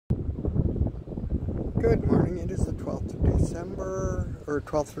Good morning. It is the 12th of December, or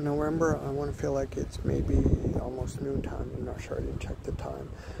 12th of November. I want to feel like it's maybe almost noontime. I'm not sure. I didn't check the time.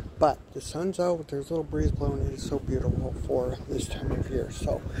 But the sun's out. There's a little breeze blowing. It is so beautiful for this time of year.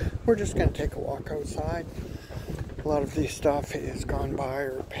 So we're just going to take a walk outside. A lot of this stuff is gone by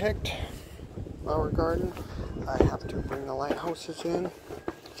or picked. Flower garden. I have to bring the lighthouses in.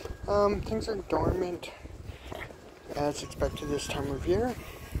 Things are dormant as expected this time of year.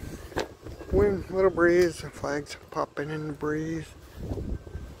 Wind, little breeze, flags popping in the breeze.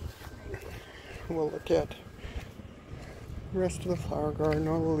 We'll look at the rest of the flower garden.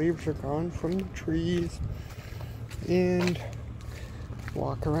 All the leaves are gone from the trees. And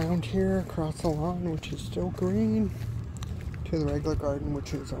walk around here across the lawn, which is still green, to the regular garden,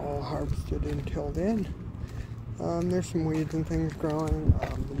 which is all harvested and tilled in. There's some weeds and things growing.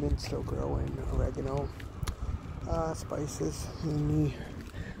 The mint's still growing, oregano, spices in the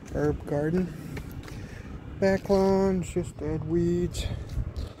herb garden. Back lawn's just dead weeds.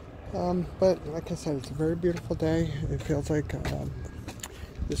 But like I said, it's a very beautiful day. It feels like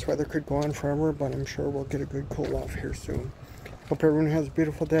this weather could go on forever, but I'm sure we'll get a good cool off here soon. Hope everyone has a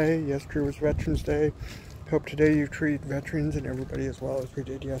beautiful day. Yesterday was Veterans Day. Hope today you treat veterans and everybody as well as we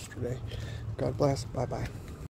did yesterday. God bless. Bye-bye.